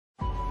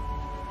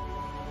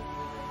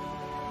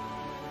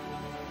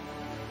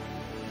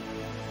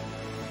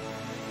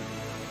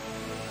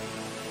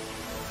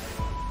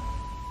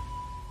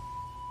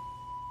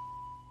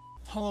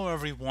Hello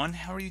everyone,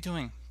 how are you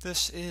doing?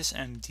 This is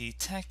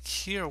MediaType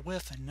here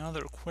with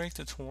another quick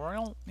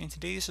tutorial. In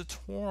today's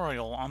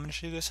tutorial, I'm going to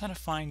show you guys how to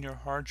find your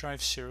hard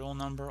drive serial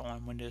number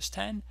on Windows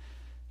 10.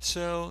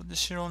 So the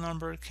serial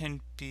number can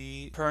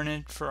be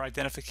pertinent for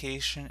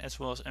identification as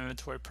well as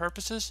inventory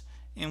purposes,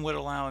 and would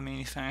allow a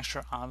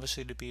manufacturer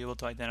obviously to be able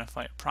to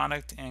identify a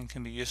product, and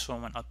can be useful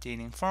when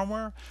updating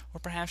firmware or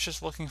perhaps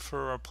just looking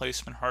for a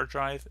replacement hard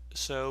drive.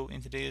 So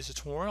in today's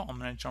tutorial, I'm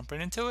going to jump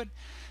right into it,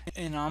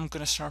 and I'm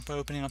going to start by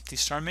opening up the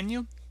start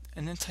menu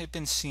and then type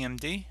in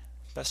CMD.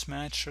 Best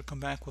match should come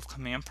back with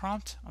command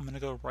prompt. I'm going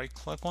to go right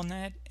click on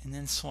that and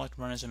then select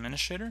run as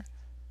administrator.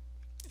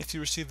 If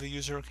you receive the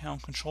user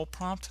account control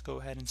prompt,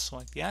 go ahead and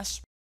select yes.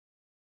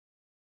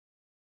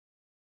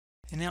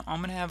 And now I'm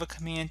going to have a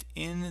command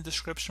in the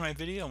description of my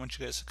video. I want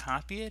you guys to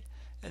copy it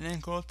and then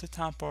go up to the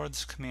top bar of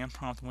this command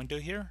prompt window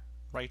here,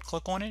 right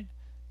click on it,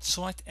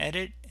 select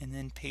edit and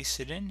then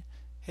paste it in,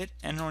 hit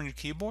enter on your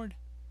keyboard.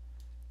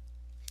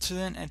 So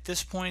then at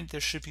this point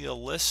there should be a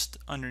list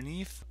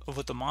underneath of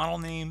what the model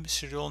name,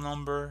 serial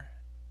number,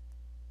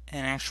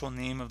 and actual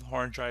name of the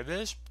hard drive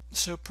is.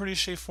 So pretty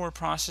straightforward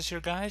process here,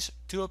 guys.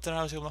 Do hope that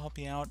I was able to help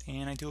you out,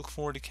 and I do look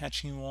forward to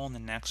catching you all in the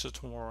next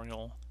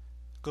tutorial.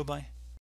 Goodbye.